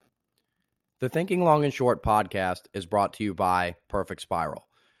The Thinking Long and Short podcast is brought to you by Perfect Spiral.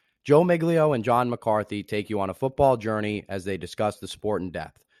 Joe Miglio and John McCarthy take you on a football journey as they discuss the sport in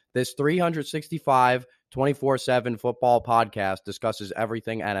depth. This 365, 24/7 football podcast discusses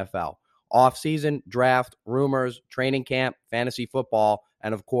everything NFL. Off-season, draft, rumors, training camp, fantasy football,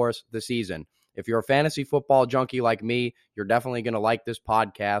 and of course, the season. If you're a fantasy football junkie like me, you're definitely going to like this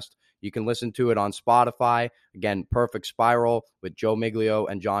podcast. You can listen to it on Spotify. Again, Perfect Spiral with Joe Miglio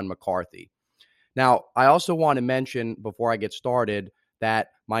and John McCarthy. Now, I also want to mention before I get started that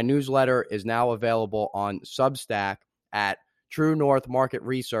my newsletter is now available on Substack at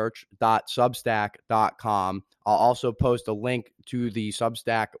truenorthmarketresearch.substack.com. I'll also post a link to the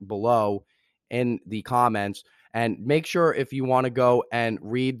Substack below in the comments. And make sure if you want to go and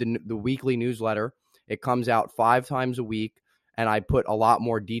read the weekly newsletter, it comes out 5 times a week. And I put a lot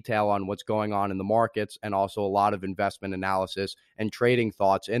more detail on what's going on in the markets and also a lot of investment analysis and trading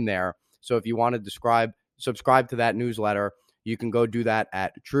thoughts in there. So if you want to subscribe to that newsletter, you can go do that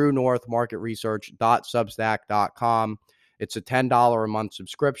at truenorthmarketresearch.substack.com. It's a $10 a month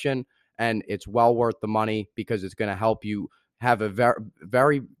subscription, and it's well worth the money because it's going to help you have a very,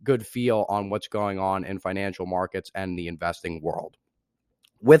 very good feel on what's going on in financial markets and the investing world.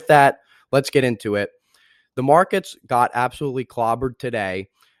 With that, let's get into it. The markets got absolutely clobbered today.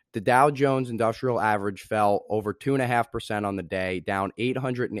 The Dow Jones Industrial Average fell over 2.5% on the day, down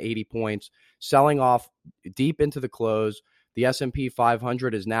 880 points, selling off deep into the close. The S&P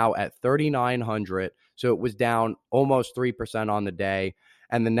 500 is now at 3,900, so it was down almost 3% on the day.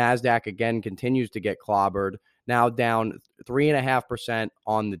 And the NASDAQ again continues to get clobbered, now down 3.5%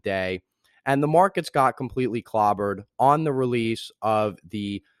 on the day. And the markets got completely clobbered on the release of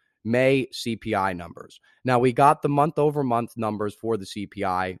the May CPI numbers. Now, we got the month-over-month numbers for the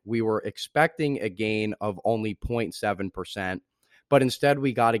CPI. We were expecting a gain of only 0.7%, but instead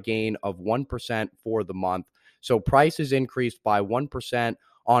we got a gain of 1% for the month. So prices increased by 1%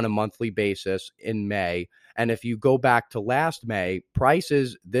 on a monthly basis in May. And if you go back to last May,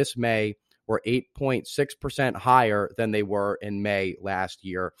 prices this May were 8.6% higher than they were in May last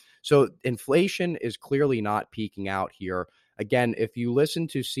year. So inflation is clearly not peaking out here. Again, if you listen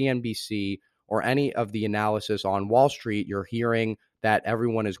to CNBC or any of the analysis on Wall Street, you're hearing that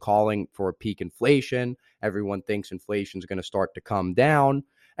everyone is calling for a peak inflation. Everyone thinks inflation is going to start to come down.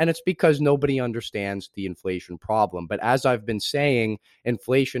 And it's because nobody understands the inflation problem. But as I've been saying,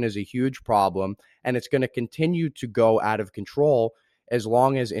 inflation is a huge problem, and it's going to continue to go out of control as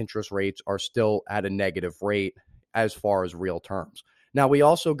long as interest rates are still at a negative rate as far as real terms. Now, we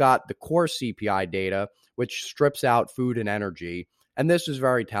also got the core CPI data, which strips out food and energy. And this is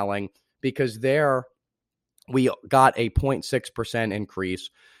very telling because there we got a 0.6% increase.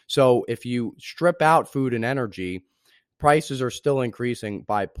 So if you strip out food and energy, prices are still increasing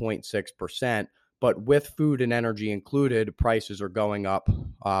by 0.6%. But with food and energy included, prices are going up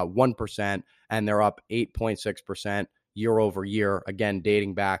 1%, and they're up 8.6% year over year, again,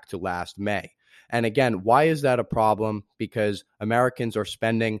 dating back to last May. And again, why is that a problem? Because Americans are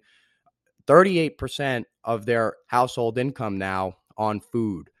spending 38% of their household income now on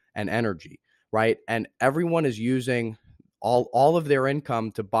food and energy, right? And everyone is using all of their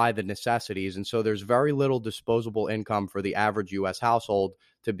income to buy the necessities. And so there's very little disposable income for the average U.S. household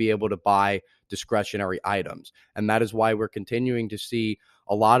to be able to buy discretionary items. And that is why we're continuing to see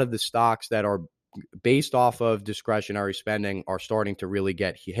a lot of the stocks that are based off of discretionary spending are starting to really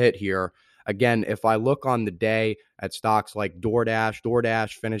get hit here. Again, if I look on the day at stocks like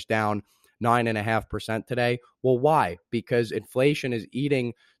DoorDash finished down 9.5% today. Well, why? Because inflation is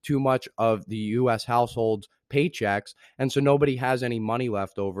eating too much of the U.S. households' paychecks, and so nobody has any money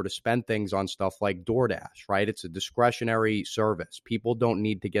left over to spend things on stuff like DoorDash, right? It's a discretionary service. People don't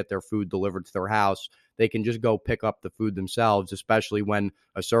need to get their food delivered to their house. They can just go pick up the food themselves, especially when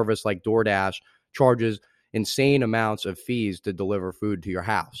a service like DoorDash charges insane amounts of fees to deliver food to your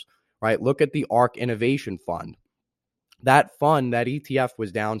house, right? Look at the ARK Innovation Fund. That fund, that ETF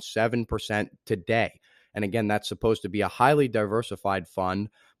was down 7% today. And again, that's supposed to be a highly diversified fund.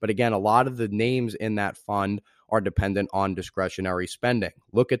 But again, a lot of the names in that fund are dependent on discretionary spending.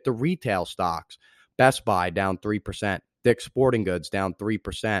 Look at the retail stocks. Best Buy down 3%. Dick's Sporting Goods down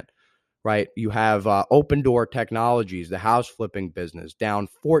 3%. Right? You have Open Door Technologies, the house flipping business, down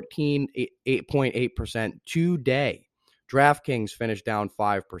 8.8% today. DraftKings finished down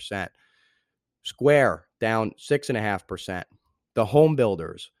 5%. Square down 6.5%. The home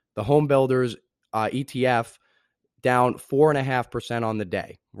builders ETF down 4.5% on the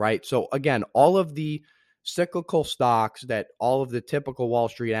day, right? So again, all of the cyclical stocks that all of the typical Wall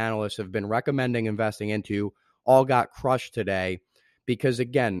Street analysts have been recommending investing into all got crushed today Because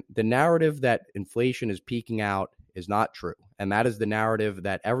again, the narrative that inflation is peaking out is not true. And that is the narrative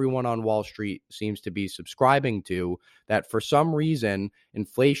that everyone on Wall Street seems to be subscribing to, that for some reason,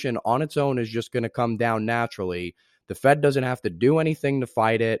 inflation on its own is just going to come down naturally. The Fed doesn't have to do anything to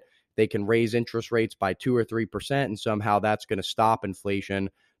fight it. They can raise interest rates by 2 or 3%, and somehow that's going to stop inflation,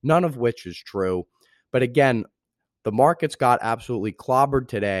 none of which is true. But again, the markets got absolutely clobbered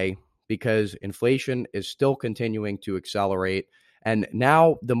today because inflation is still continuing to accelerate. And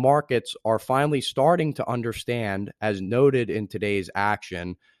now the markets are finally starting to understand, as noted in today's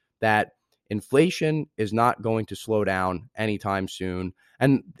action, that inflation is not going to slow down anytime soon.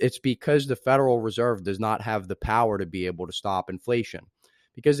 And it's because the Federal Reserve does not have the power to be able to stop inflation.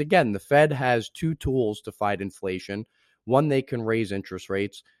 Because again, the Fed has two tools to fight inflation. One, they can raise interest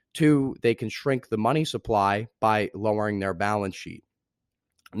rates. Two, they can shrink the money supply by lowering their balance sheet.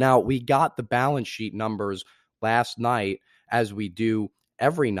 Now, we got the balance sheet numbers last night, as we do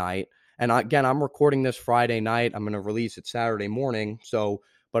every night. And again, I'm recording this Friday night. I'm going to release it Saturday morning.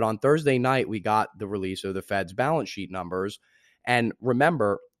 But on Thursday night, we got the release of the Fed's balance sheet numbers. And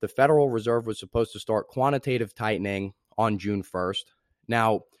remember, the Federal Reserve was supposed to start quantitative tightening on June 1st.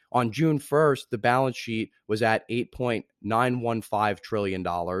 Now, on June 1st, the balance sheet was at $8.915 trillion.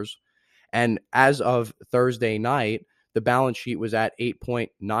 And as of Thursday night, the balance sheet was at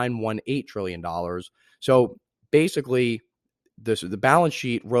 $8.918 trillion. So basically, the balance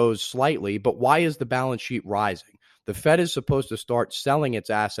sheet rose slightly, but why is the balance sheet rising? The Fed is supposed to start selling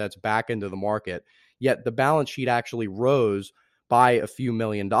its assets back into the market, yet the balance sheet actually rose by a few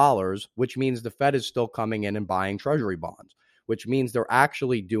 $1,000,000, which means the Fed is still coming in and buying treasury bonds, which means they're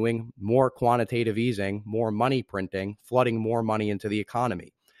actually doing more quantitative easing, more money printing, flooding more money into the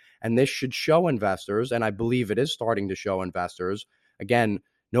economy. And this should show investors, and I believe it is starting to show investors, again,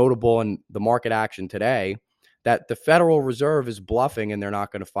 notable in the market action today, that the Federal Reserve is bluffing and they're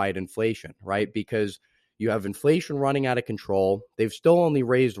not going to fight inflation, right? Because you have inflation running out of control. They've still only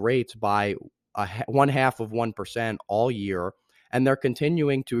raised rates by 0.5% all year, and they're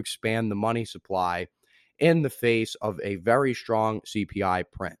continuing to expand the money supply in the face of a very strong CPI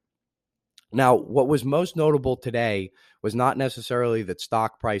print. Now, what was most notable today was not necessarily that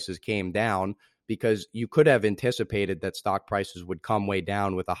stock prices came down, because you could have anticipated that stock prices would come way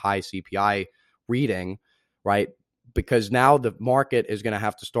down with a high CPI reading, right? Because now the market is going to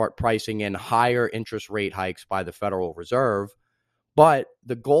have to start pricing in higher interest rate hikes by the Federal Reserve. But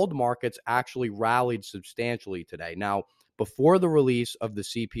the gold markets actually rallied substantially today. Now, before the release of the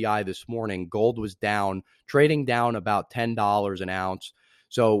CPI this morning, gold was down, trading down about $10 an ounce.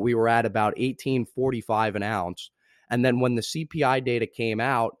 So we were at about $18.45 an ounce. And then when the CPI data came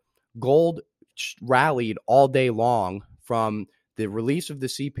out, gold rallied all day long from the release of the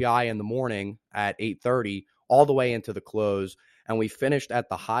CPI in the morning at 8:30 all the way into the close. And we finished at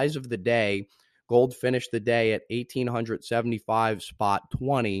the highs of the day. Gold finished the day at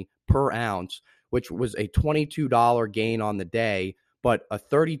 1,875.20 per ounce, which was a $22 gain on the day, but a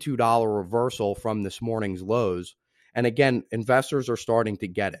 $32 reversal from this morning's lows. And again, investors are starting to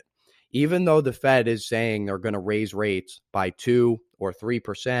get it. Even though the Fed is saying they're going to raise rates by 2 or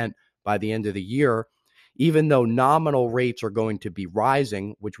 3% by the end of the year, even though nominal rates are going to be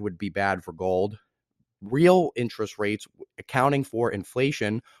rising, which would be bad for gold, real interest rates accounting for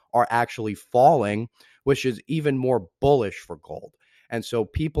inflation are actually falling, which is even more bullish for gold. And so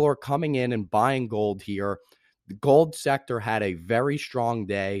people are coming in and buying gold here. The gold sector had a very strong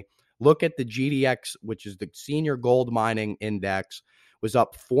day. Look at the GDX, which is the senior gold mining index, was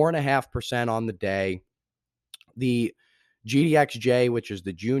up 4.5% on the day. The GDXJ, which is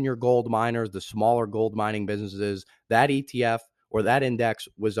the junior gold miners, the smaller gold mining businesses, that ETF or that index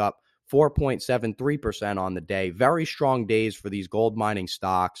was up 4.73% on the day. Very strong days for these gold mining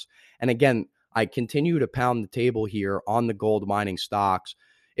stocks. And again, I continue to pound the table here on the gold mining stocks.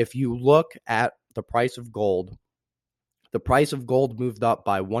 If you look at the price of gold moved up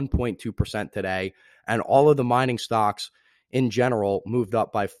by 1.2% today, and all of the mining stocks in general moved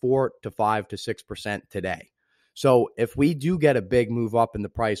up by 4 to 5 to 6% today. So if we do get a big move up in the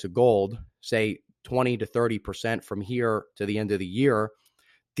price of gold, say 20 to 30% from here to the end of the year,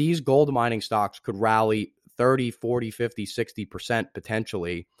 these gold mining stocks could rally 30, 40, 50, 60%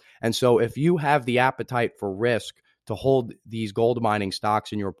 potentially. And so if you have the appetite for risk to hold these gold mining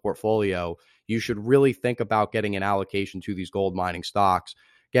stocks in your portfolio, you should really think about getting an allocation to these gold mining stocks.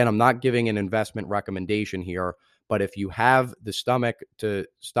 Again, I'm not giving an investment recommendation here, but if you have the stomach to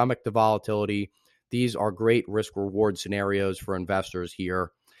volatility, these are great risk reward scenarios for investors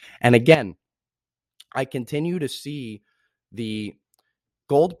here. And again, I continue to see the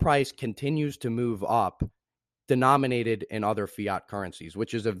gold price continues to move up denominated in other fiat currencies,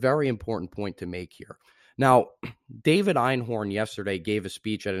 which is a very important point to make here. Now, David Einhorn yesterday gave a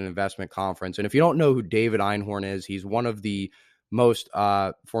speech at an investment conference. And if you don't know who David Einhorn is, he's one of the most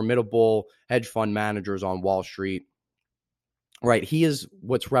formidable hedge fund managers on Wall Street. Right. He is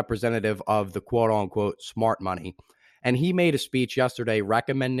what's representative of the quote unquote smart money. And he made a speech yesterday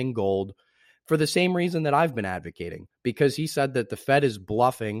recommending gold for the same reason that I've been advocating, because he said that the Fed is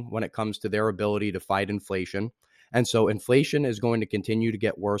bluffing when it comes to their ability to fight inflation. And so inflation is going to continue to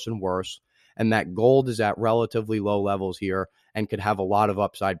get worse and worse, and that gold is at relatively low levels here and could have a lot of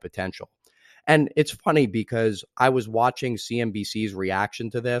upside potential. And it's funny because I was watching CNBC's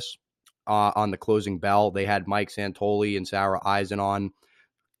reaction to this on the closing bell. They had Mike Santoli and Sarah Eisen on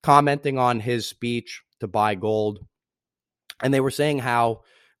commenting on his speech to buy gold. And they were saying how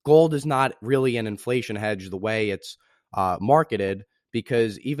gold is not really an inflation hedge the way it's marketed,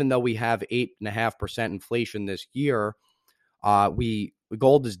 because even though we have 8.5% inflation this year,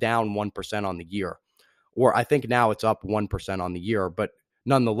 gold is down 1% on the year, or I think now it's up 1% on the year. But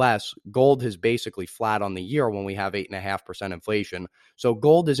nonetheless, gold is basically flat on the year when we have 8.5% inflation. So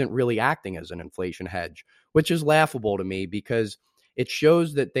gold isn't really acting as an inflation hedge, which is laughable to me because it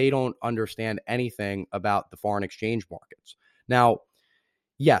shows that they don't understand anything about the foreign exchange markets. Now,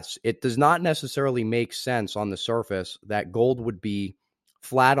 yes, it does not necessarily make sense on the surface that gold would be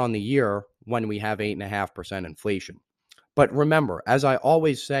flat on the year when we have 8.5% inflation. But remember, as I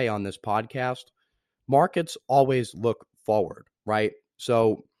always say on this podcast, markets always look forward, right?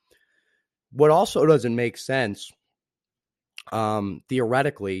 So what also doesn't make sense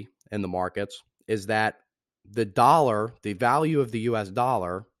theoretically in the markets is that the dollar, the value of the US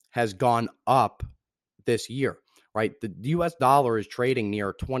dollar has gone up this year, right? The US dollar is trading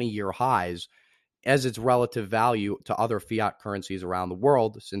near 20-year highs as its relative value to other fiat currencies around the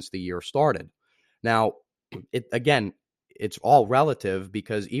world since the year started. Now, it's all relative,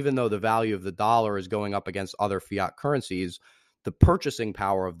 because even though the value of the dollar is going up against other fiat currencies, the purchasing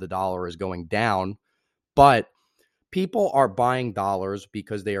power of the dollar is going down. But people are buying dollars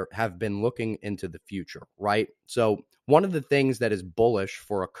because they have been looking into the future, right? So one of the things that is bullish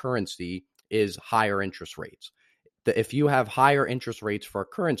for a currency is higher interest rates. If you have higher interest rates for a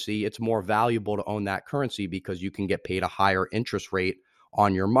currency, it's more valuable to own that currency because you can get paid a higher interest rate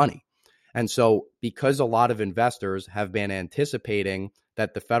on your money. And so because a lot of investors have been anticipating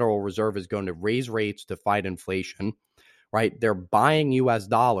that the Federal Reserve is going to raise rates to fight inflation, right? They're buying US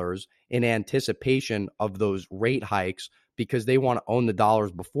dollars in anticipation of those rate hikes because they want to own the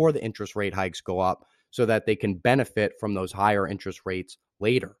dollars before the interest rate hikes go up so that they can benefit from those higher interest rates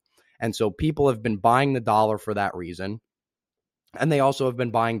later. And so people have been buying the dollar for that reason. And they also have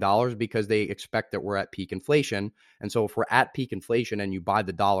been buying dollars because they expect that we're at peak inflation. And so if we're at peak inflation and you buy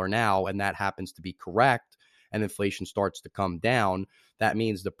the dollar now and that happens to be correct and inflation starts to come down, that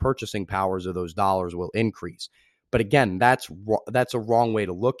means the purchasing powers of those dollars will increase. But again, that's a wrong way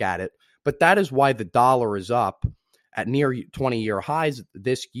to look at it. But that is why the dollar is up at near 20-year highs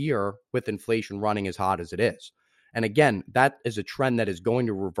this year with inflation running as hot as it is. And again, that is a trend that is going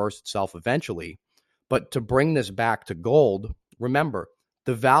to reverse itself eventually. But to bring this back to gold, remember,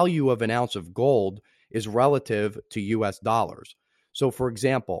 the value of an ounce of gold is relative to US dollars. So for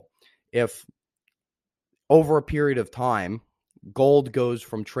example, if over a period of time, gold goes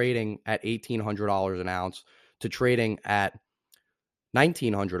from trading at $1,800 an ounce to trading at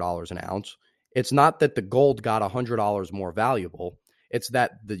 $1,900 an ounce, it's not that the gold got $100 more valuable. It's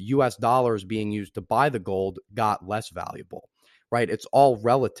that the US dollars being used to buy the gold got less valuable, right? It's all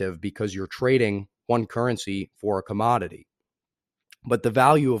relative because you're trading one currency for a commodity. But the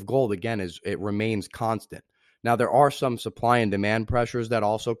value of gold, again, it remains constant. Now, there are some supply and demand pressures that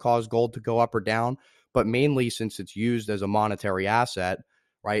also cause gold to go up or down, but mainly since it's used as a monetary asset,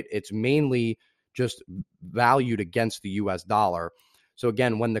 right? It's mainly just valued against the US dollar. So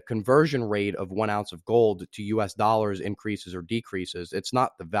again, when the conversion rate of 1 ounce of gold to US dollars increases or decreases, it's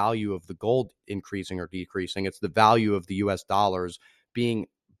not the value of the gold increasing or decreasing. It's the value of the US dollars being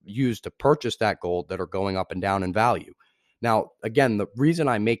used to purchase that gold that are going up and down in value. Now, again, the reason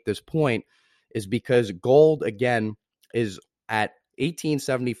I make this point is because gold, again, is at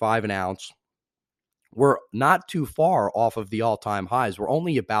 $1,875 an ounce. We're not too far off of the all-time highs. We're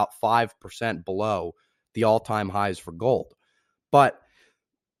only about 5% below the all-time highs for gold. But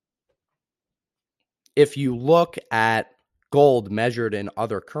if you look at gold measured in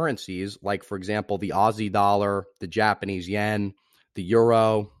other currencies, like, for example, the Aussie dollar, the Japanese yen, the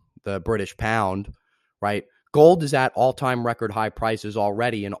euro, the British pound, right? Gold is at all-time record high prices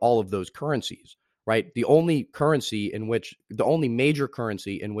already in all of those currencies, right? The only major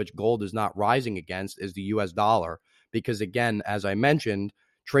currency in which gold is not rising against is the US dollar. Because again, as I mentioned,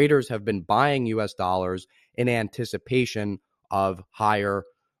 traders have been buying US dollars in anticipation of higher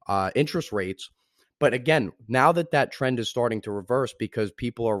interest rates. But again, now that trend is starting to reverse because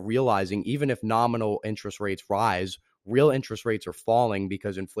people are realizing even if nominal interest rates rise, real interest rates are falling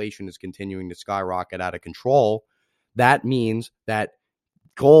because inflation is continuing to skyrocket out of control. That means that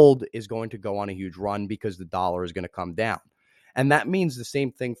gold is going to go on a huge run because the dollar is going to come down. And that means the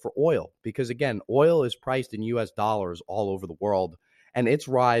same thing for oil, because again, oil is priced in US dollars all over the world, and its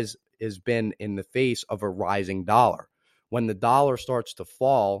rise has been in the face of a rising dollar. When the dollar starts to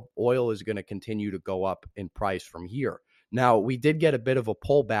fall, oil is going to continue to go up in price from here. Now, we did get a bit of a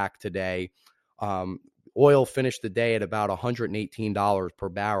pullback today. Oil finished the day at about $118 per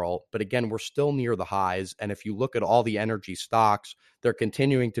barrel. But again, we're still near the highs. And if you look at all the energy stocks, they're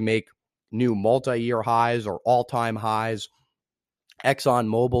continuing to make new multi-year highs or all-time highs.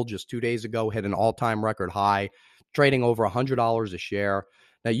 ExxonMobil just 2 days ago hit an all-time record high, trading over $100 a share.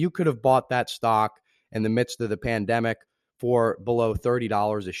 Now, you could have bought that stock in the midst of the pandemic for below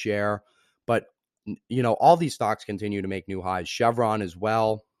 $30 a share. But, all these stocks continue to make new highs. Chevron as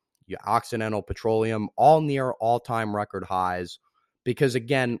well, Occidental Petroleum, all near all-time record highs. Because,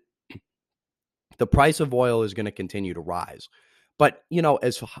 again, the price of oil is going to continue to rise. But,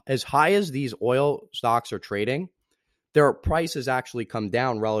 as high as these oil stocks are trading, their prices actually come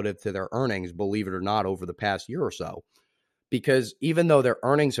down relative to their earnings, believe it or not, over the past year or so. Because even though their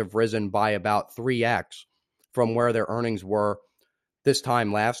earnings have risen by about 3x from where their earnings were this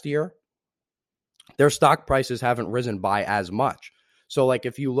time last year, their stock prices haven't risen by as much. So like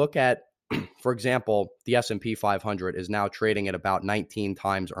if you look at, for example, the S&P 500 is now trading at about 19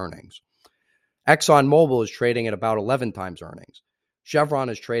 times earnings. ExxonMobil is trading at about 11 times earnings. Chevron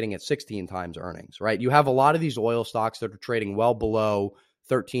is trading at 16 times earnings, right? You have a lot of these oil stocks that are trading well below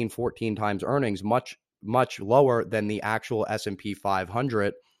 13, 14 times earnings, much, much lower than the actual S&P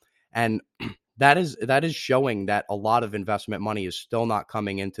 500. And that is showing that a lot of investment money is still not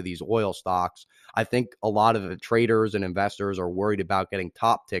coming into these oil stocks. I think a lot of the traders and investors are worried about getting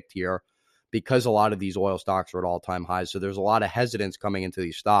top ticked here because a lot of these oil stocks are at all-time highs. So there's a lot of hesitance coming into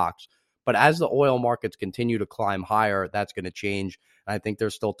these stocks. But as the oil markets continue to climb higher, that's going to change. And I think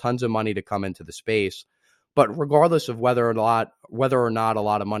there's still tons of money to come into the space. But regardless of whether or not a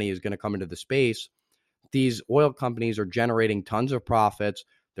lot of money is going to come into the space, these oil companies are generating tons of profits.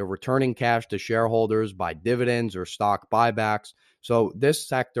 They're returning cash to shareholders by dividends or stock buybacks. So this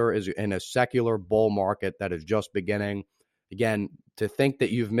sector is in a secular bull market that is just beginning. Again, to think that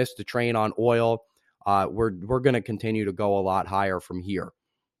you've missed the train on oil, we're going to continue to go a lot higher from here.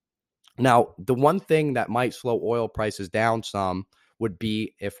 Now, the one thing that might slow oil prices down some would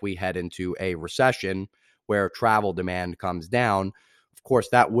be if we head into a recession where travel demand comes down. Of course,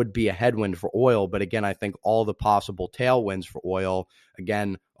 that would be a headwind for oil. But again, I think all the possible tailwinds for oil,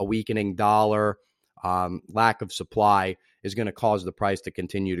 again, a weakening dollar, lack of supply is going to cause the price to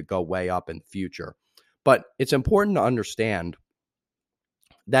continue to go way up in the future. But it's important to understand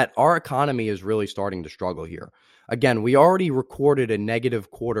that our economy is really starting to struggle here. Again, we already recorded a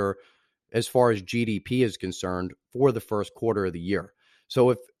negative quarter as far as GDP is concerned for the first quarter of the year. So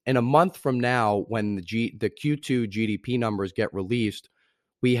if in a month from now, when the Q2 GDP numbers get released,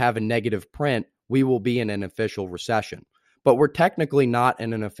 we have a negative print, we will be in an official recession. But we're technically not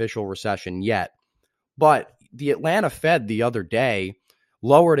in an official recession yet. But the Atlanta Fed the other day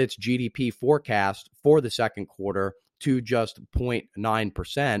lowered its GDP forecast for the second quarter to just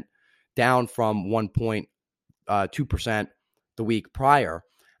 0.9%, down from 1.2% the week prior.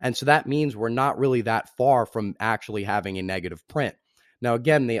 And so that means we're not really that far from actually having a negative print. Now,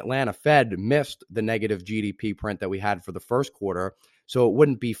 again, the Atlanta Fed missed the negative GDP print that we had for the first quarter, so it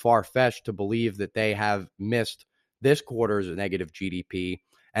wouldn't be far-fetched to believe that they have missed this quarter's negative GDP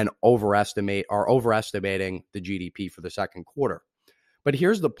and overestimating the GDP for the second quarter. But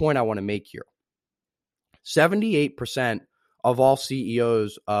here's the point I want to make here. 78% of all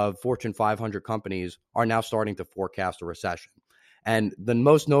CEOs of Fortune 500 companies are now starting to forecast a recession. And the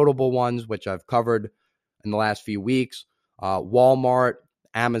most notable ones, which I've covered in the last few weeks, Walmart,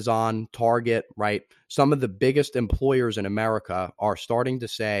 Amazon, Target, right? Some of the biggest employers in America are starting to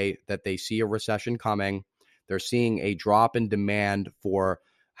say that they see a recession coming. They're seeing a drop in demand for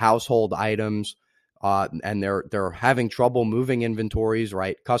household items, and they're having trouble moving inventories,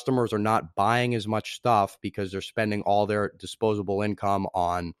 right? Customers are not buying as much stuff because they're spending all their disposable income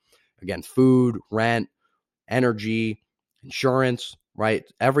on, again, food, rent, energy, insurance, right?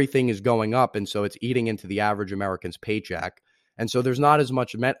 Everything is going up. And so it's eating into the average American's paycheck. And so there's not as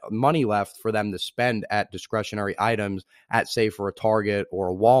much money left for them to spend at discretionary items at, say, for a Target or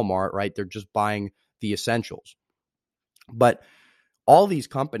a Walmart, right? They're just buying the essentials. But all these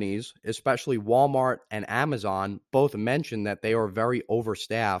companies, especially Walmart and Amazon, both mentioned that they are very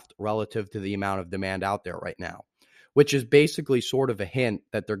overstaffed relative to the amount of demand out there right now, which is basically sort of a hint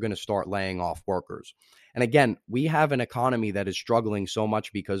that they're going to start laying off workers. And again, we have an economy that is struggling so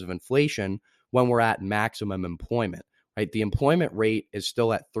much because of inflation when we're at maximum employment, right? The employment rate is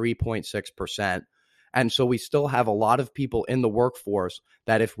still at 3.6%. And so we still have a lot of people in the workforce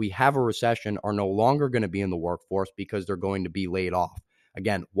that if we have a recession are no longer going to be in the workforce because they're going to be laid off.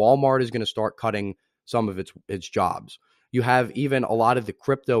 Again, Walmart is going to start cutting some of its jobs. You have even a lot of the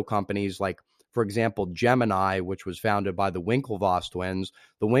crypto companies like, for example, Gemini, which was founded by the Winklevoss twins.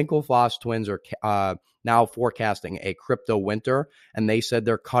 The Winklevoss twins are now forecasting a crypto winter, and they said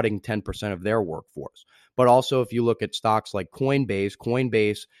they're cutting 10% of their workforce. But also, if you look at stocks like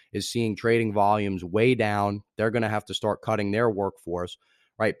Coinbase is seeing trading volumes way down. They're going to have to start cutting their workforce,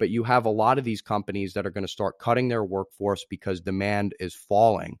 right? But you have a lot of these companies that are going to start cutting their workforce because demand is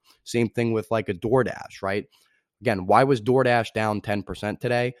falling. Same thing with like a DoorDash, right? Again, why was DoorDash down 10%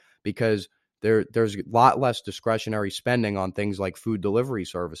 today? Because there's a lot less discretionary spending on things like food delivery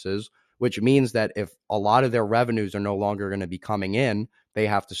services, which means that if a lot of their revenues are no longer going to be coming in, they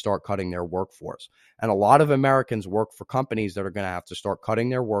have to start cutting their workforce. And a lot of Americans work for companies that are going to have to start cutting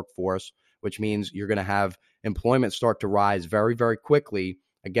their workforce, which means you're going to have employment start to rise very, very quickly.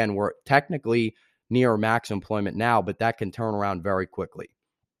 Again, we're technically near max employment now, but that can turn around very quickly.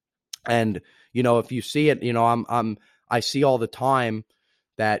 And, if you see it, I see all the time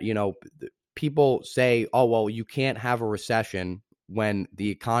that, people say, oh, well, you can't have a recession when the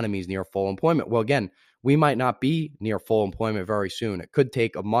economy is near full employment. Well, again, we might not be near full employment very soon. It could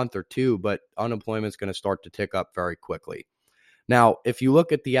take a month or two, but unemployment is going to start to tick up very quickly. Now, if you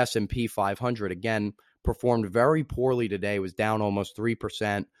look at the S&P 500, again, performed very poorly today, was down almost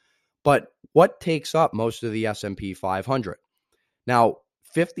 3%. But what takes up most of the S&P 500? Now,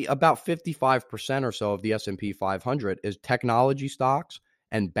 about 55% or so of the S&P 500 is technology stocks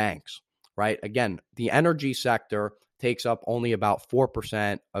and banks, right? Again, the energy sector takes up only about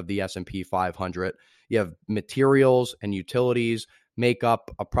 4% of the S&P 500. You have materials and utilities make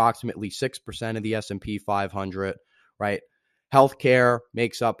up approximately 6% of the S&P 500, right? Healthcare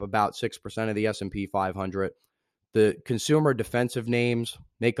makes up about 6% of the S&P 500. The consumer defensive names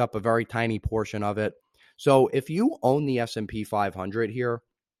make up a very tiny portion of it. So if you own the S&P 500 here,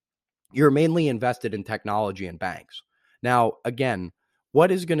 you're mainly invested in technology and banks. Now, again,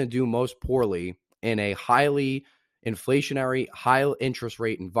 what is going to do most poorly in a highly inflationary, high interest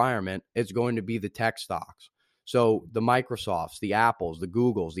rate environment? It's going to be the tech stocks. So the Microsofts, the Apples, the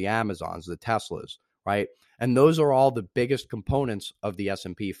Googles, the Amazons, the Teslas, right? And those are all the biggest components of the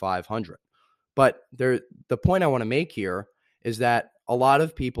S&P 500. But the point I want to make here is that a lot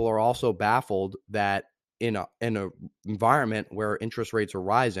of people are also baffled that in a environment where interest rates are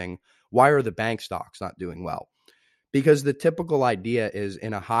rising, why are the bank stocks not doing well? Because the typical idea is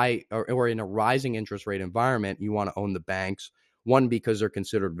in a high or in a rising interest rate environment, you want to own the banks. One, because they're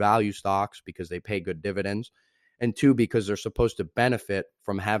considered value stocks because they pay good dividends. And two, because they're supposed to benefit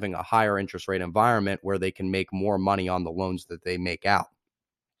from having a higher interest rate environment where they can make more money on the loans that they make out.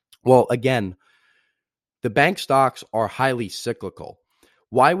 Well, again, the bank stocks are highly cyclical.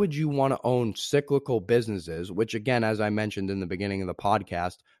 Why would you want to own cyclical businesses, which, again, as I mentioned in the beginning of the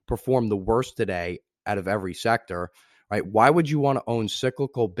podcast, perform the worst today out of every sector, right? Why would you want to own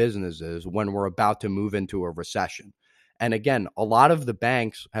cyclical businesses when we're about to move into a recession? And again, a lot of the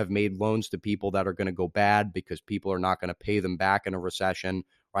banks have made loans to people that are going to go bad because people are not going to pay them back in a recession,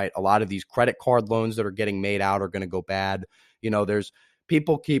 right? A lot of these credit card loans that are getting made out are going to go bad. There's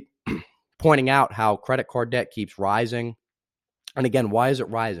people keep pointing out how credit card debt keeps rising. And again, why is it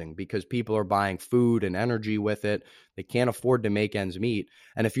rising? Because people are buying food and energy with it. They can't afford to make ends meet.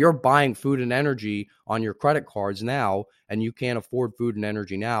 And if you're buying food and energy on your credit cards now, and you can't afford food and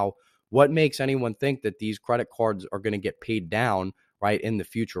energy now, what makes anyone think that these credit cards are going to get paid down, right, in the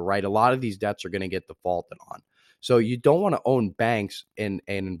future, right? A lot of these debts are going to get defaulted on. So you don't want to own banks in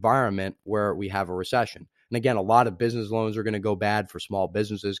an environment where we have a recession. And again, a lot of business loans are going to go bad for small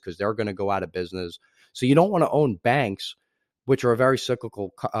businesses because they're going to go out of business. So you don't want to own banks, which are a very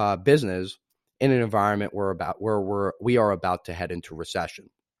cyclical business, in an environment where we are about to head into recession.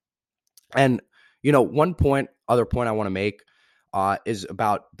 And other point I want to make is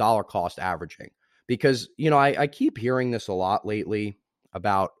about dollar cost averaging, because I keep hearing this a lot lately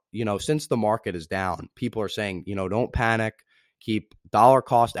about since the market is down, people are saying don't panic, keep dollar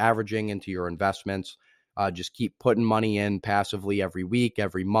cost averaging into your investments. Just keep putting money in passively every week,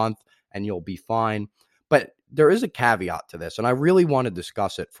 every month, and you'll be fine. But there is a caveat to this, and I really want to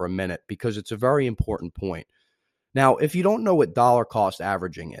discuss it for a minute because it's a very important point. Now, if you don't know what dollar cost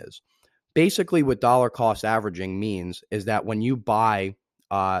averaging is, basically what dollar cost averaging means is that when you buy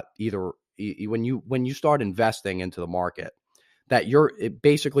when you start investing into the market, that you're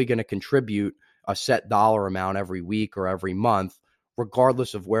basically going to contribute a set dollar amount every week or every month,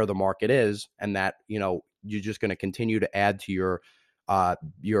 regardless of where the market is, and that you're just going to continue to add to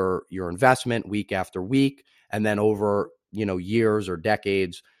your investment week after week, and then over years or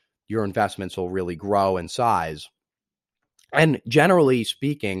decades, your investments will really grow in size. And generally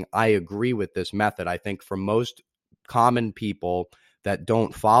speaking, I agree with this method. I think for most common people that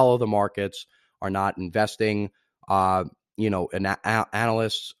don't follow the markets, are not investing, analysts,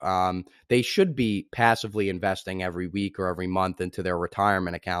 they should be passively investing every week or every month into their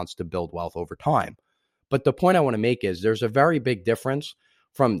retirement accounts to build wealth over time. But the point I want to make is there's a very big difference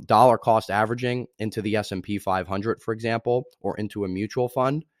from dollar cost averaging into the S&P 500, for example, or into a mutual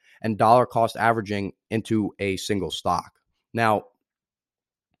fund, and dollar cost averaging into a single stock. Now,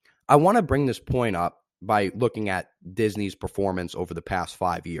 I want to bring this point up by looking at Disney's performance over the past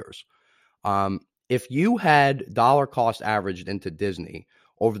 5 years. If you had dollar cost averaged into Disney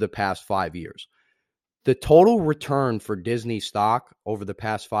over the past 5 years, the total return for Disney stock over the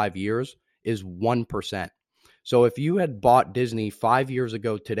past 5 years is 1%. So if you had bought Disney 5 years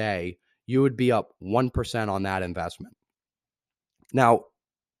ago today, you would be up 1% on that investment. Now,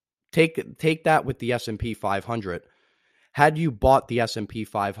 take that with the S&P 500. Had you bought the S&P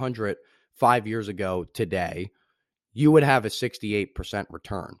 500 5 years ago today, you would have a 68%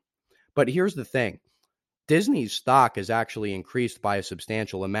 return. But here's the thing. Disney's stock has actually increased by a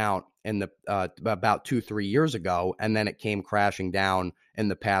substantial amount in the about 2-3 years ago, and then it came crashing down in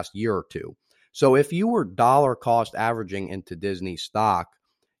the past year or two. So if you were dollar cost averaging into Disney stock,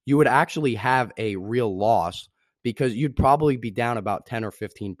 you would actually have a real loss because you'd probably be down about 10 or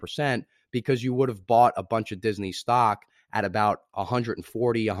 15% because you would have bought a bunch of Disney stock at about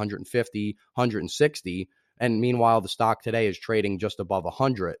 140, 150, 160, and meanwhile the stock today is trading just above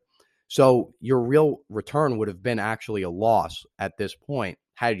 100. So your real return would have been actually a loss at this point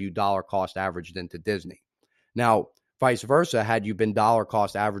had you dollar cost averaged into Disney. Now, vice versa, had you been dollar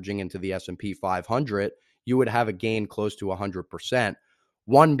cost averaging into the S&P 500, you would have a gain close to 100%.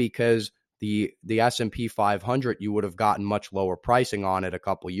 One, because the S&P 500, you would have gotten much lower pricing on it a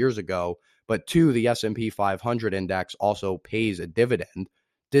couple of years ago. But two, the S&P 500 index also pays a dividend.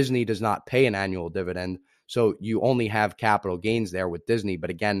 Disney does not pay an annual dividend, so you only have capital gains there with Disney. But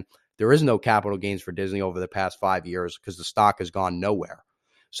again, there is no capital gains for Disney over the past 5 years because the stock has gone nowhere.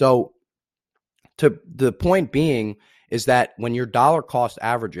 So to the point being is that when you're dollar cost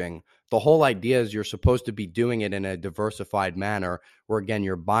averaging, the whole idea is you're supposed to be doing it in a diversified manner where, again,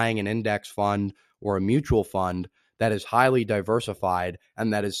 you're buying an index fund or a mutual fund that is highly diversified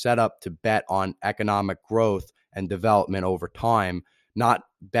and that is set up to bet on economic growth and development over time, not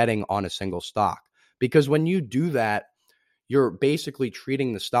betting on a single stock. Because when you do that, you're basically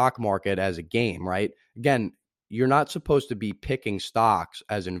treating the stock market as a game, right? Again, you're not supposed to be picking stocks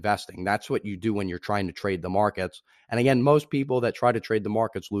as investing. That's what you do when you're trying to trade the markets. And again, most people that try to trade the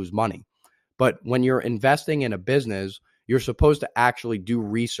markets lose money. But when you're investing in a business, you're supposed to actually do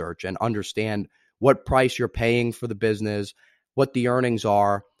research and understand what price you're paying for the business, what the earnings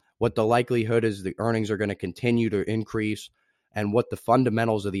are, what the likelihood is the earnings are going to continue to increase, and what the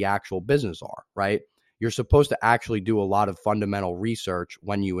fundamentals of the actual business are, right? You're supposed to actually do a lot of fundamental research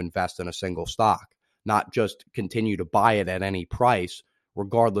when you invest in a single stock, not just continue to buy it at any price,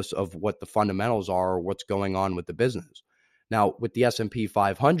 regardless of what the fundamentals are or what's going on with the business. Now, with the S&P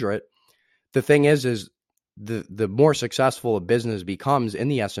 500, the thing is the more successful a business becomes in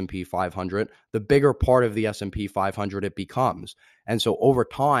the S&P 500, the bigger part of the S&P 500 it becomes. And so over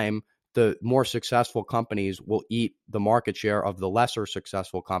time, the more successful companies will eat the market share of the lesser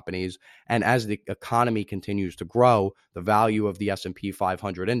successful companies. And as the economy continues to grow, the value of the S&P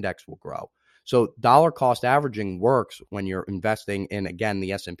 500 index will grow. So dollar cost averaging works when you're investing in, again,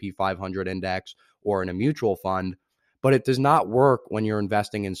 the S&P 500 index or in a mutual fund, but it does not work when you're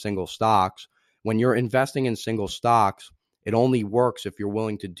investing in single stocks. When you're investing in single stocks, it only works if you're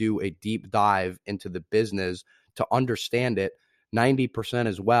willing to do a deep dive into the business to understand it 90%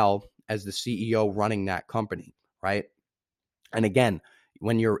 as well as the CEO running that company, right? And again,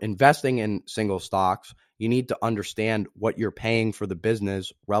 when you're investing in single stocks, you need to understand what you're paying for the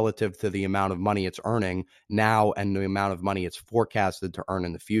business relative to the amount of money it's earning now and the amount of money it's forecasted to earn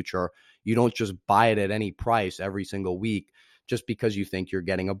in the future. You don't just buy it at any price every single week just because you think you're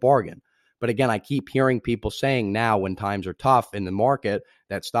getting a bargain. But again, I keep hearing people saying now when times are tough in the market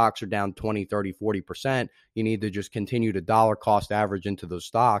that stocks are down 20, 30, 40%, you need to just continue to dollar cost average into those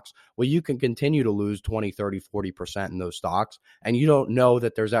stocks. Well, you can continue to lose 20, 30, 40% in those stocks, and you don't know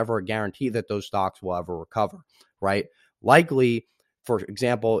that there's ever a guarantee that those stocks will ever recover, right? Likely, for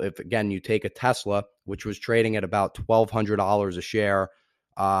example, if again you take a Tesla, which was trading at about $1,200 a share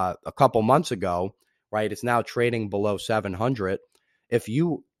a couple months ago, right? It's now trading below 700. If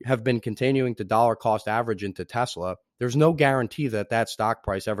you have been continuing to dollar cost average into Tesla, there's no guarantee that that stock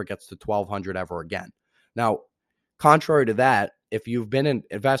price ever gets to 1,200 ever again. Now, contrary to that, if you've been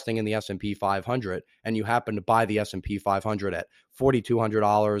investing in the S&P 500 and you happen to buy the S&P 500 at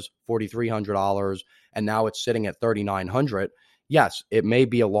 $4,200, $4,300, and now it's sitting at 3,900, yes, it may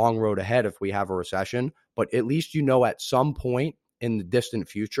be a long road ahead if we have a recession, but at least you know at some point in the distant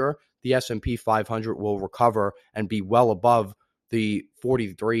future, the S&P 500 will recover and be well above the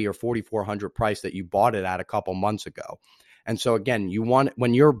 43 or 4,400 price that you bought it at a couple months ago. And so again, you want,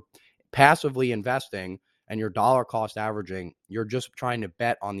 when you're passively investing and you're dollar cost averaging, you're just trying to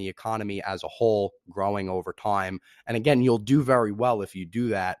bet on the economy as a whole growing over time. And again, you'll do very well if you do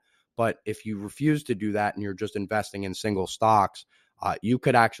that. But if you refuse to do that and you're just investing in single stocks, you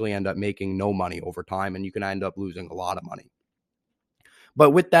could actually end up making no money over time, and you can end up losing a lot of money.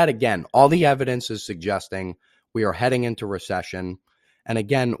 But with that, again, all the evidence is suggesting we are heading into recession. And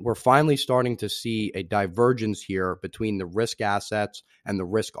again, we're finally starting to see a divergence here between the risk assets and the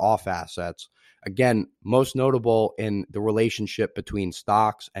risk off assets. Again, most notable in the relationship between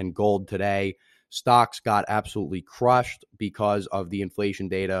stocks and gold today. Stocks got absolutely crushed because of the inflation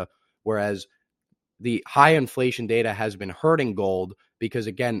data, whereas the high inflation data has been hurting gold because,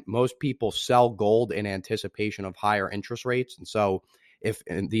 again, most people sell gold in anticipation of higher interest rates. And so if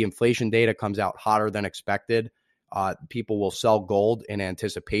the inflation data comes out hotter than expected, people will sell gold in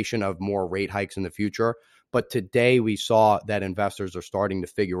anticipation of more rate hikes in the future. But today we saw that investors are starting to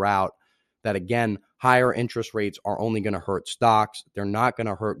figure out that, again, higher interest rates are only going to hurt stocks. They're not going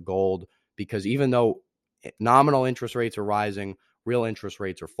to hurt gold, because even though nominal interest rates are rising, real interest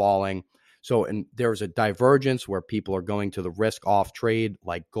rates are falling. So there's a divergence where people are going to the risk off trade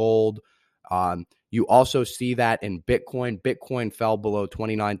like gold. You also see that in Bitcoin. Bitcoin fell below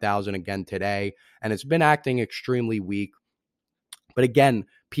 29,000 again today, and it's been acting extremely weak. But again,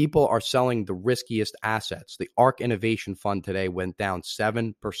 people are selling the riskiest assets. The ARK Innovation Fund today went down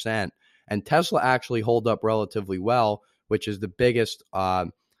 7%, and Tesla actually held up relatively well, which is the biggest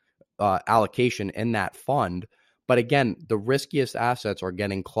allocation in that fund. But again, the riskiest assets are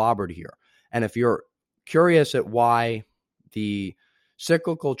getting clobbered here. And if you're curious at why the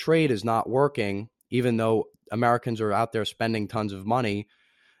cyclical trade is not working, even though Americans are out there spending tons of money,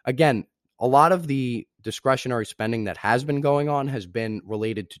 again, a lot of the discretionary spending that has been going on has been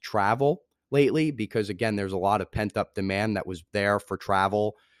related to travel lately, because again, there's a lot of pent up demand that was there for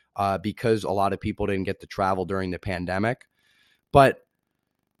travel because a lot of people didn't get to travel during the pandemic. But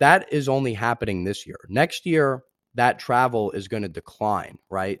that is only happening this year. Next year, that travel is going to decline,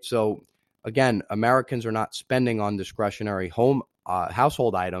 right? So again, Americans are not spending on discretionary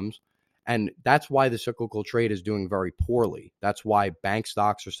household items. And that's why the cyclical trade is doing very poorly. That's why bank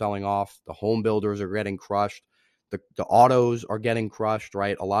stocks are selling off. The home builders are getting crushed. The autos are getting crushed,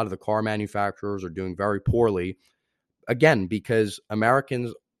 right? A lot of the car manufacturers are doing very poorly. Again, because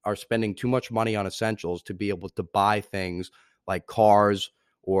Americans are spending too much money on essentials to be able to buy things like cars,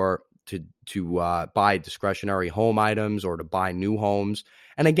 or to buy discretionary home items, or to buy new homes.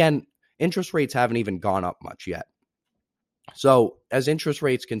 And again, interest rates haven't even gone up much yet. So as interest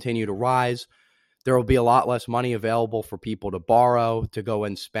rates continue to rise, there will be a lot less money available for people to borrow, to go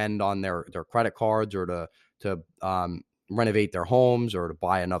and spend on their credit cards, or to renovate their homes, or to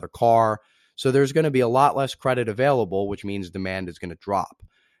buy another car. So there's going to be a lot less credit available, which means demand is going to drop.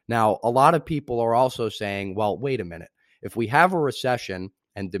 Now, a lot of people are also saying, well, wait a minute. If we have a recession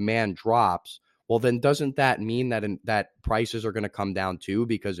and demand drops, well, then doesn't that mean that prices are going to come down too,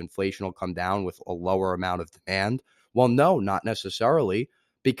 because inflation will come down with a lower amount of demand? Well, no, not necessarily,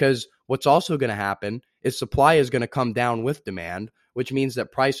 because what's also going to happen is supply is going to come down with demand, which means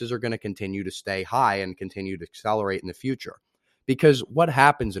that prices are going to continue to stay high and continue to accelerate in the future. Because what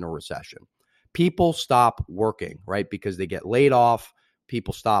happens in a recession? People stop working, right? Because they get laid off,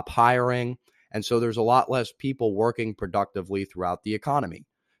 people stop hiring, and so there's a lot less people working productively throughout the economy.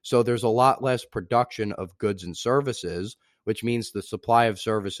 So there's a lot less production of goods and services, which means the supply of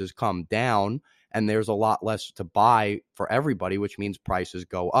services come down, and there's a lot less to buy for everybody, which means prices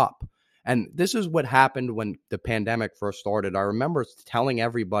go up. And this is what happened when the pandemic first started. I remember telling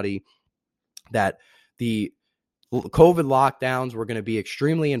everybody that the COVID lockdowns were going to be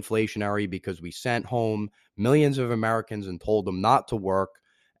extremely inflationary because we sent home millions of Americans and told them not to work.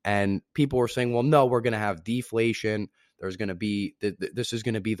 And people were saying, well, no, we're going to have deflation. There's going to be, this is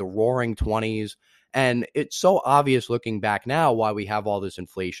going to be the roaring 20s. And it's so obvious looking back now why we have all this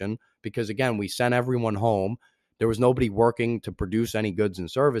inflation, because again, we sent everyone home. There was nobody working to produce any goods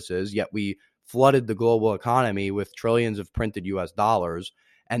and services, yet we flooded the global economy with trillions of printed US dollars.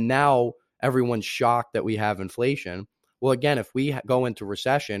 And now everyone's shocked that we have inflation. Well, again, if we go into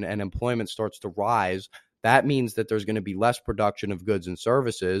recession and employment starts to rise, that means that there's going to be less production of goods and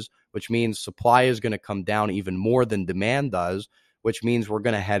services, which means supply is going to come down even more than demand does, which means we're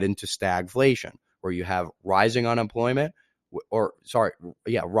going to head into stagflation, where you have rising unemployment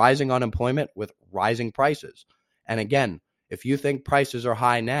rising unemployment with rising prices. And again, if you think prices are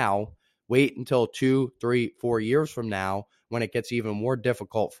high now, wait until 2, 3, 4 years from now when it gets even more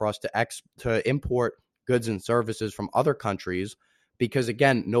difficult for us to import goods and services from other countries, because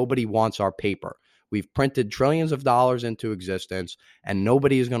again, nobody wants our paper. We've printed trillions of dollars into existence, and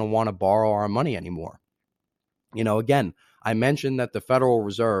nobody is going to want to borrow our money anymore. Again, I mentioned that the Federal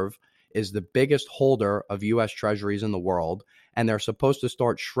Reserve is the biggest holder of U.S. Treasuries in the world, and they're supposed to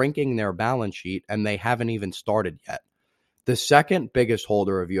start shrinking their balance sheet, and they haven't even started yet. The second biggest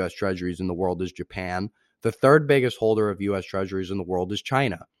holder of U.S. Treasuries in the world is Japan. The third biggest holder of U.S. Treasuries in the world is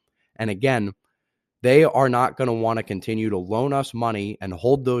China. And again, they are not going to want to continue to loan us money and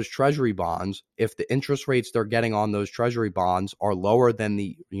hold those treasury bonds if the interest rates they're getting on those treasury bonds are lower than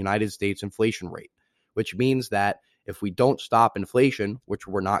the United States inflation rate, which means that if we don't stop inflation, which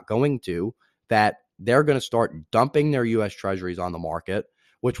we're not going to, that they're going to start dumping their U.S. treasuries on the market,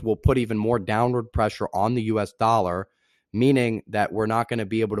 which will put even more downward pressure on the U.S. dollar, meaning that we're not going to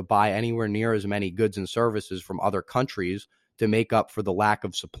be able to buy anywhere near as many goods and services from other countries to make up for the lack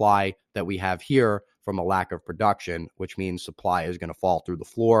of supply that we have here from a lack of production, which means supply is going to fall through the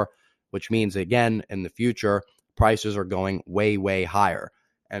floor, which means, again, in the future, prices are going way, way higher.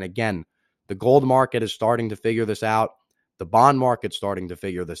 And again, the gold market is starting to figure this out. The bond market's starting to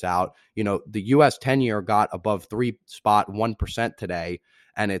figure this out. The U.S. 10-year got above 3.1% today,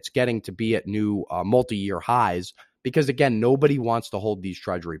 and it's getting to be at new multi-year highs because, again, nobody wants to hold these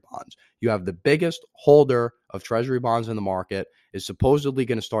treasury bonds. You have the biggest holder of treasury bonds in the market is supposedly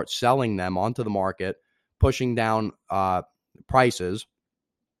going to start selling them onto the market, pushing down prices.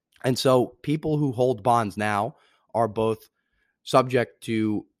 And so people who hold bonds now are both subject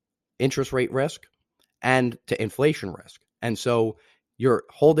to interest rate risk and to inflation risk. And so you're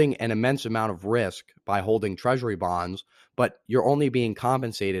holding an immense amount of risk by holding treasury bonds, but you're only being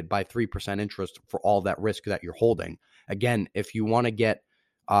compensated by 3% interest for all that risk that you're holding. Again, if you want to get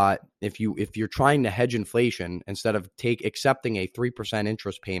if you're trying to hedge inflation instead of accepting a 3%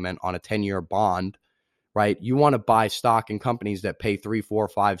 interest payment on a 10-year bond, right? You want to buy stock in companies that pay 3, 4,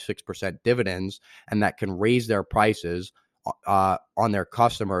 5, 6% dividends and that can raise their prices on their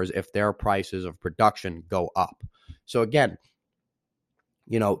customers if their prices of production go up. So again,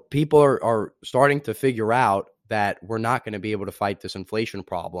 people are starting to figure out that we're not going to be able to fight this inflation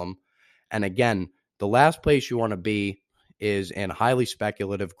problem. And again, the last place you want to be is in highly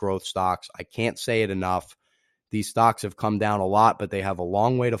speculative growth stocks. I can't say it enough. These stocks have come down a lot, but they have a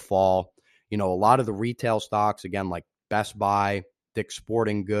long way to fall. A lot of the retail stocks, again, like Best Buy, Dick's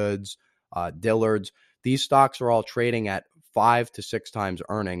Sporting Goods, Dillard's, these stocks are all trading at 5 to 6 times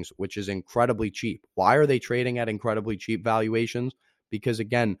earnings, which is incredibly cheap. Why are they trading at incredibly cheap valuations? Because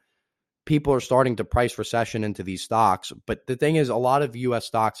again, people are starting to price recession into these stocks. But the thing is, a lot of U.S.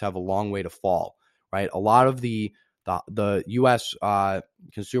 stocks have a long way to fall, right? A lot of the U.S.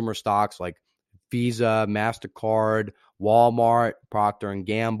 Consumer stocks like Visa, MasterCard, Walmart, Procter &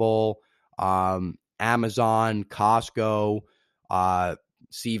 Gamble, Amazon, Costco,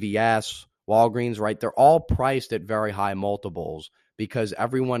 CVS, Walgreens, right? They're all priced at very high multiples because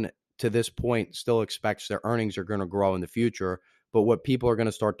everyone to this point still expects their earnings are going to grow in the future. But what people are going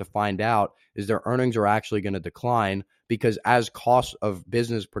to start to find out is their earnings are actually going to decline because as costs of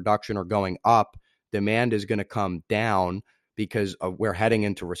business production are going up, demand is going to come down because we're heading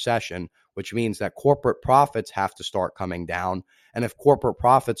into recession, which means that corporate profits have to start coming down. And if corporate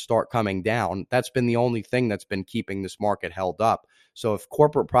profits start coming down, that's been the only thing that's been keeping this market held up. So if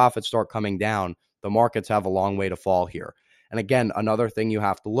corporate profits start coming down, the markets have a long way to fall here. And again, another thing you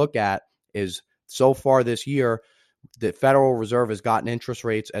have to look at is so far this year, the Federal Reserve has gotten interest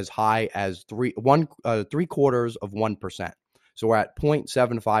rates as high as 0.75%. So we're at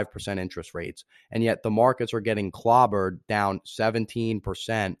 0.75% interest rates, and yet the markets are getting clobbered down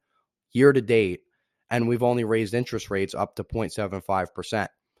 17% year to date, and we've only raised interest rates up to 0.75%.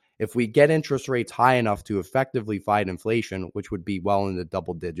 If we get interest rates high enough to effectively fight inflation, which would be well into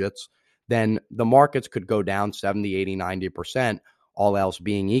double digits, then the markets could go down 70, 80, 90%, all else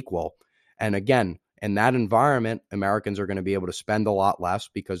being equal. And again, in that environment, Americans are going to be able to spend a lot less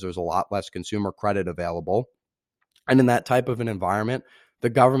because there's a lot less consumer credit available. And in that type of an environment,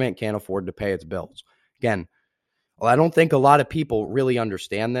 the government can't afford to pay its bills. Again, well, I don't think a lot of people really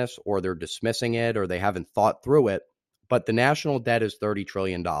understand this, or they're dismissing it, or they haven't thought through it. But the national debt is $30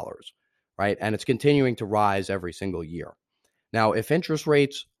 trillion, right? And it's continuing to rise every single year. Now, if interest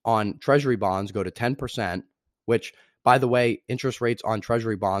rates on treasury bonds go to 10%, which, by the way, interest rates on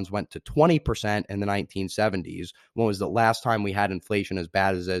treasury bonds went to 20% in the 1970s, when was the last time we had inflation as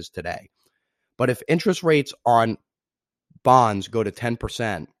bad as it is today. But if interest rates on bonds go to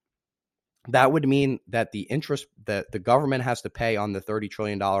 10%, that would mean that the interest that the government has to pay on the $30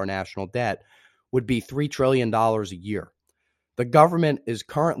 trillion national debt would be $3 trillion a year. The government is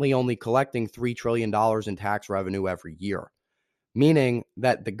currently only collecting $3 trillion in tax revenue every year, meaning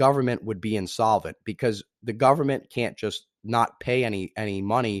that the government would be insolvent because the government can't just not pay any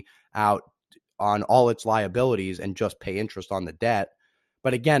money out on all its liabilities and just pay interest on the debt.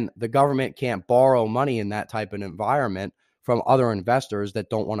 But again, the government can't borrow money in that type of environment from other investors that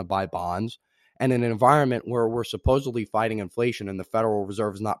don't want to buy bonds. And in an environment where we're supposedly fighting inflation and the Federal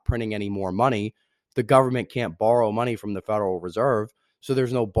Reserve is not printing any more money, the government can't borrow money from the Federal Reserve, so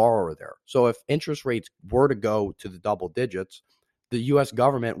there's no borrower there. So if interest rates were to go to the double digits, the U.S.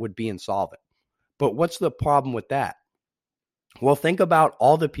 government would be insolvent. But what's the problem with that? Well, think about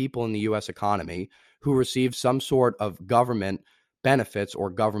all the people in the U.S. economy who receive some sort of government benefits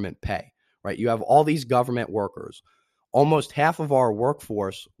or government pay, right? You have all these government workers. Almost half of our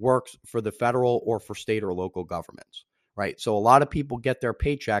workforce works for the federal or for state or local governments, right? So a lot of people get their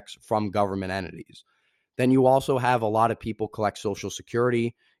paychecks from government entities. Then you also have a lot of people collect Social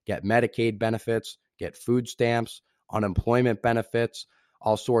Security, get Medicaid benefits, get food stamps, unemployment benefits,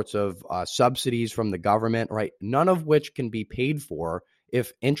 all sorts of subsidies from the government, right? None of which can be paid for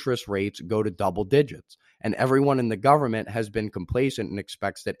if interest rates go to double digits. And everyone in the government has been complacent and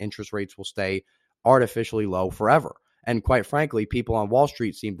expects that interest rates will stay artificially low forever. And quite frankly, people on Wall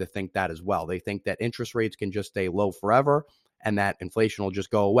Street seem to think that as well. They think that interest rates can just stay low forever and that inflation will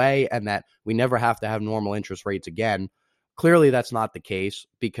just go away and that we never have to have normal interest rates again. Clearly, that's not the case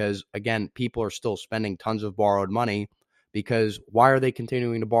because, again, people are still spending tons of borrowed money because why are they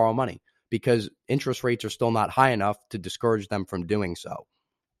continuing to borrow money? Because interest rates are still not high enough to discourage them from doing so.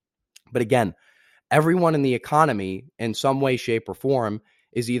 But again, everyone in the economy in some way, shape, or form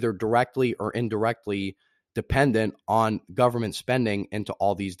is either directly or indirectly dependent on government spending into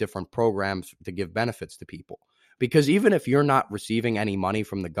all these different programs to give benefits to people. Because even if you're not receiving any money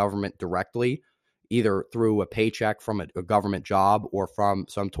from the government directly, either through a paycheck from a government job or from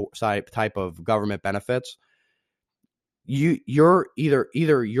some type of government benefits, you're either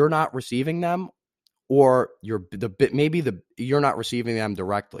you're not receiving them or you're not receiving them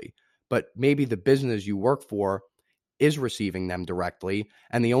directly, but maybe the business you work for is receiving them directly.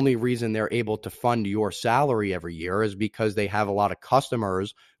 And the only reason they're able to fund your salary every year is because they have a lot of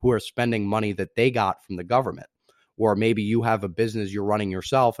customers who are spending money that they got from the government. Or maybe you have a business you're running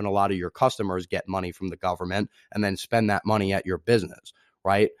yourself and a lot of your customers get money from the government and then spend that money at your business,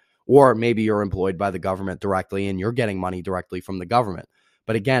 right? Or maybe you're employed by the government directly and you're getting money directly from the government.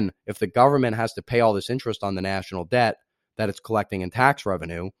 But again, if the government has to pay all this interest on the national debt that it's collecting in tax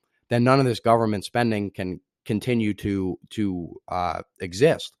revenue, then none of this government spending can continue to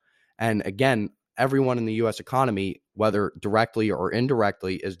exist. And again, everyone in the U.S. economy, whether directly or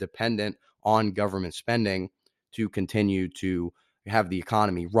indirectly, is dependent on government spending to continue to have the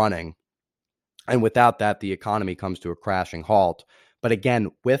economy running. And without that, the economy comes to a crashing halt. But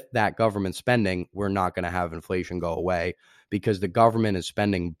again, with that government spending, we're not going to have inflation go away because the government is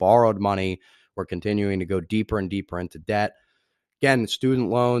spending borrowed money. We're continuing to go deeper and deeper into debt. Again, student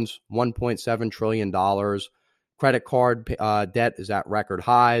loans, $1.7 trillion. Credit card debt is at record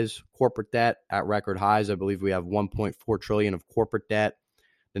highs. Corporate debt at record highs. I believe we have $1.4 trillion of corporate debt.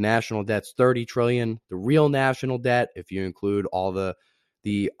 The national debt's $30 trillion. The real national debt, if you include all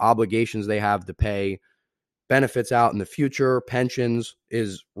the obligations they have to pay benefits out in the future, pensions,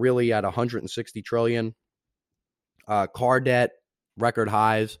 is really at $160 trillion. Car debt, record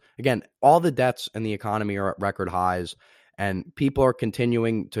highs. Again, all the debts in the economy are at record highs, and people are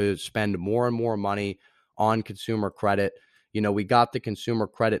continuing to spend more and more money on consumer credit. You know, we got the consumer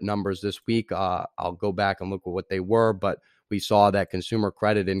credit numbers this week. I'll go back and look at what they were, but we saw that consumer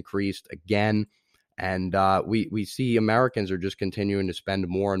credit increased again. And we see Americans are just continuing to spend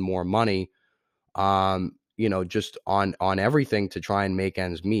more and more money. just on everything to try and make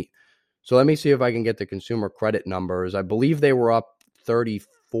ends meet. So let me see if I can get the consumer credit numbers. I believe they were up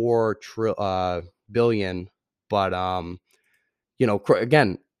 34 billion, but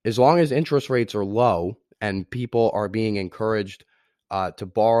again, as long as interest rates are low and people are being encouraged to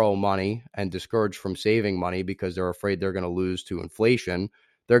borrow money and discouraged from saving money because they're afraid they're going to lose to inflation,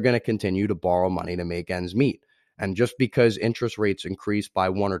 they're going to continue to borrow money to make ends meet. And just because interest rates increase by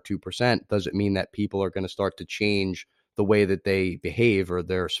 1 or 2% doesn't mean that people are going to start to change the way that they behave or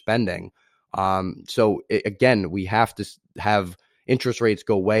their spending. Again, we have to have interest rates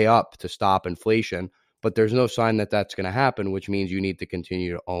go way up to stop inflation, but there's no sign that that's going to happen, which means you need to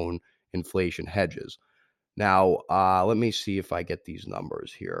continue to own inflation hedges. Now, let me see if I get these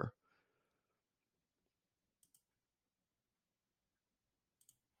numbers here.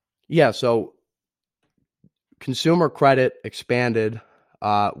 Yeah, so consumer credit expanded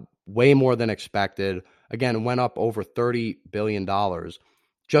way more than expected. Again, went up over $30 billion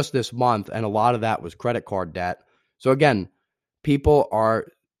just this month, and a lot of that was credit card debt. So again, people are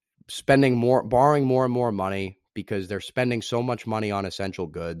spending more, borrowing more and more money because they're spending so much money on essential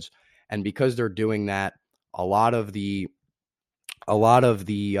goods. And because they're doing that, a lot of the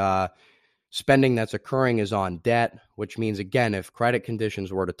spending that's occurring is on debt, which means, again, if credit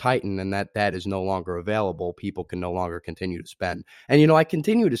conditions were to tighten and that debt is no longer available, people can no longer continue to spend. And, I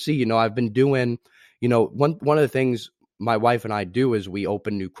continue to see, I've been doing, one of the things my wife and I do is we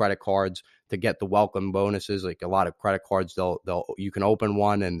open new credit cards to get the welcome bonuses. Like a lot of credit cards, you can open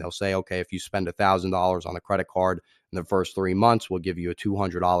one and they'll say, okay, if you spend $1,000 on a credit card in the first 3 months, we'll give you a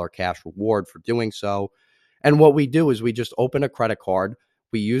 $200 cash reward for doing so. And what we do is we just open a credit card.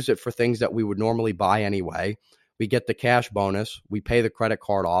 We use it for things that we would normally buy anyway. We get the cash bonus. We pay the credit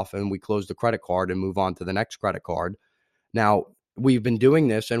card off and we close the credit card and move on to the next credit card. Now, we've been doing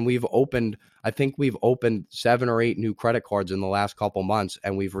this and I think we've opened 7 or 8 new credit cards in the last couple months,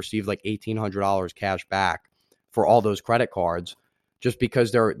 and we've received like $1,800 cash back for all those credit cards just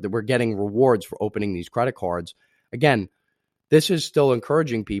because we're getting rewards for opening these credit cards. Again, this is still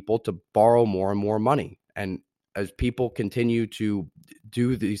encouraging people to borrow more and more money. And as people continue to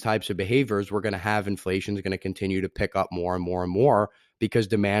do these types of behaviors, we're going to have inflation is going to continue to pick up more and more and more because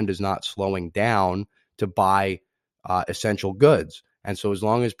demand is not slowing down to buy essential goods. And so as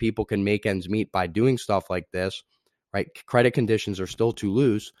long as people can make ends meet by doing stuff like this, right, credit conditions are still too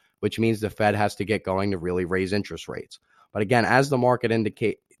loose, which means the Fed has to get going to really raise interest rates. But again, as the market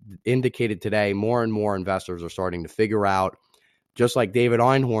indicated today, more and more investors are starting to figure out, just like David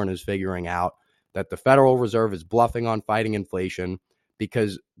Einhorn is figuring out, that the Federal Reserve is bluffing on fighting inflation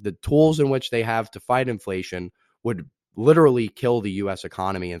because the tools in which they have to fight inflation would literally kill the U.S.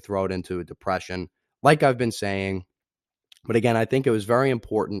 economy and throw it into a depression, like I've been saying. But again, I think it was very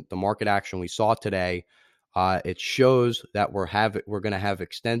important, the market action we saw today. It shows that we're going to have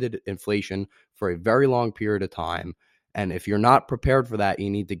extended inflation for a very long period of time. And if you're not prepared for that, you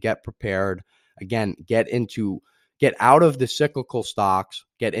need to get prepared. Again, get out of the cyclical stocks,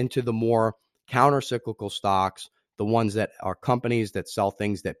 get into the more counter-cyclical stocks, the ones that are companies that sell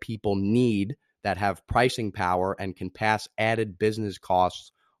things that people need, that have pricing power and can pass added business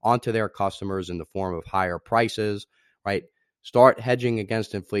costs onto their customers in the form of higher prices, right? Start hedging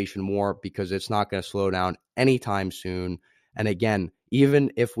against inflation more because it's not going to slow down anytime soon. And again,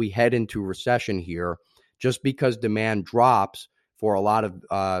 even if we head into recession here, just because demand drops for a lot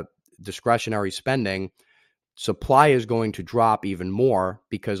of discretionary spending, supply is going to drop even more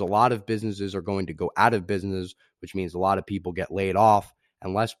because a lot of businesses are going to go out of business, which means a lot of people get laid off.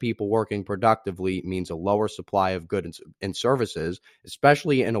 And less people working productively means a lower supply of goods and services,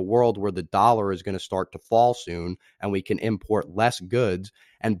 especially in a world where the dollar is going to start to fall soon and we can import less goods.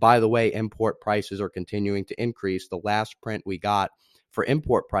 And by the way, import prices are continuing to increase. The last print we got for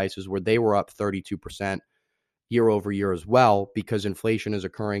import prices where they were up 32% year over year as well, because inflation is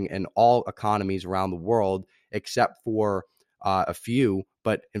occurring in all economies around the world except for a few,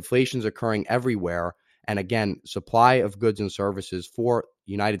 but inflation is occurring everywhere. And again, supply of goods and services for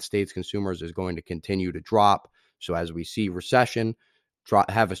United States consumers is going to continue to drop. So as we see recession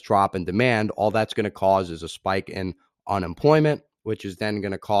have a drop in demand, all that's going to cause is a spike in unemployment, which is then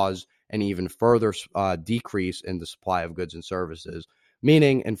going to cause an even further decrease in the supply of goods and services,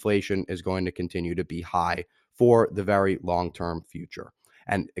 meaning inflation is going to continue to be high for the very long-term future.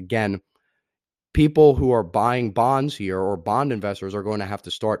 And again, people who are buying bonds here or bond investors are going to have to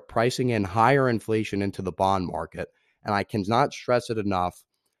start pricing in higher inflation into the bond market. And I cannot stress it enough.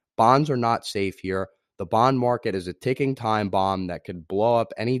 Bonds are not safe here. The bond market is a ticking time bomb that could blow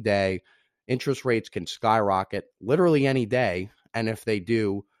up any day. Interest rates can skyrocket literally any day. And if they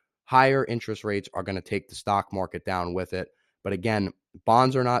do, higher interest rates are going to take the stock market down with it. But again,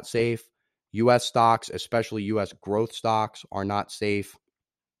 bonds are not safe. U.S. stocks, especially U.S. growth stocks, are not safe.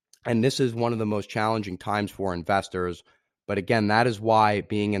 And this is one of the most challenging times for investors. But again, that is why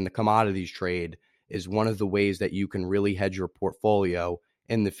being in the commodities trade is one of the ways that you can really hedge your portfolio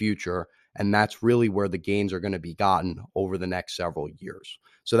in the future. And that's really where the gains are going to be gotten over the next several years.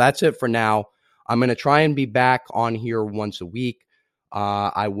 So that's it for now. I'm going to try and be back on here once a week.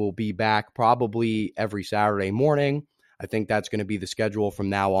 I will be back probably every Saturday morning. I think that's going to be the schedule from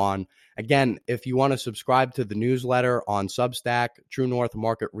now on. Again, if you want to subscribe to the newsletter on Substack,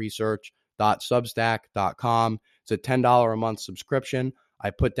 truenorthmarketresearch.substack.com. It's a $10 a month subscription.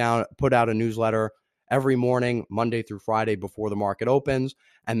 I put out a newsletter every morning, Monday through Friday before the market opens.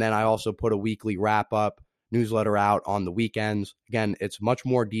 And then I also put a weekly wrap-up newsletter out on the weekends. Again, it's much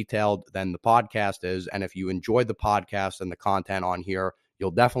more detailed than the podcast is. And if you enjoy the podcast and the content on here,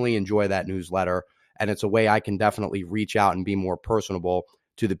 you'll definitely enjoy that newsletter. And it's a way I can definitely reach out and be more personable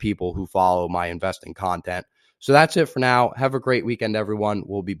to the people who follow my investing content. So that's it for now. Have a great weekend, everyone.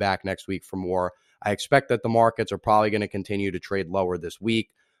 We'll be back next week for more. I expect that the markets are probably going to continue to trade lower this week.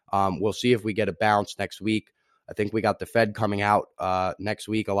 We'll see if we get a bounce next week. I think we got the Fed coming out next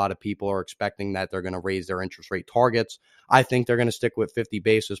week. A lot of people are expecting that they're going to raise their interest rate targets. I think they're going to stick with 50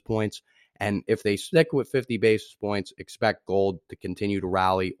 basis points. And if they stick with 50 basis points, expect gold to continue to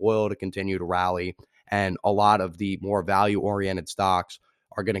rally, oil to continue to rally, and a lot of the more value-oriented stocks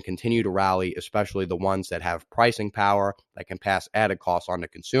are going to continue to rally, especially the ones that have pricing power that can pass added costs on to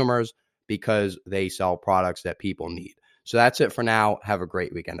consumers because they sell products that people need. So that's it for now. Have a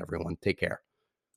great weekend, everyone. Take care.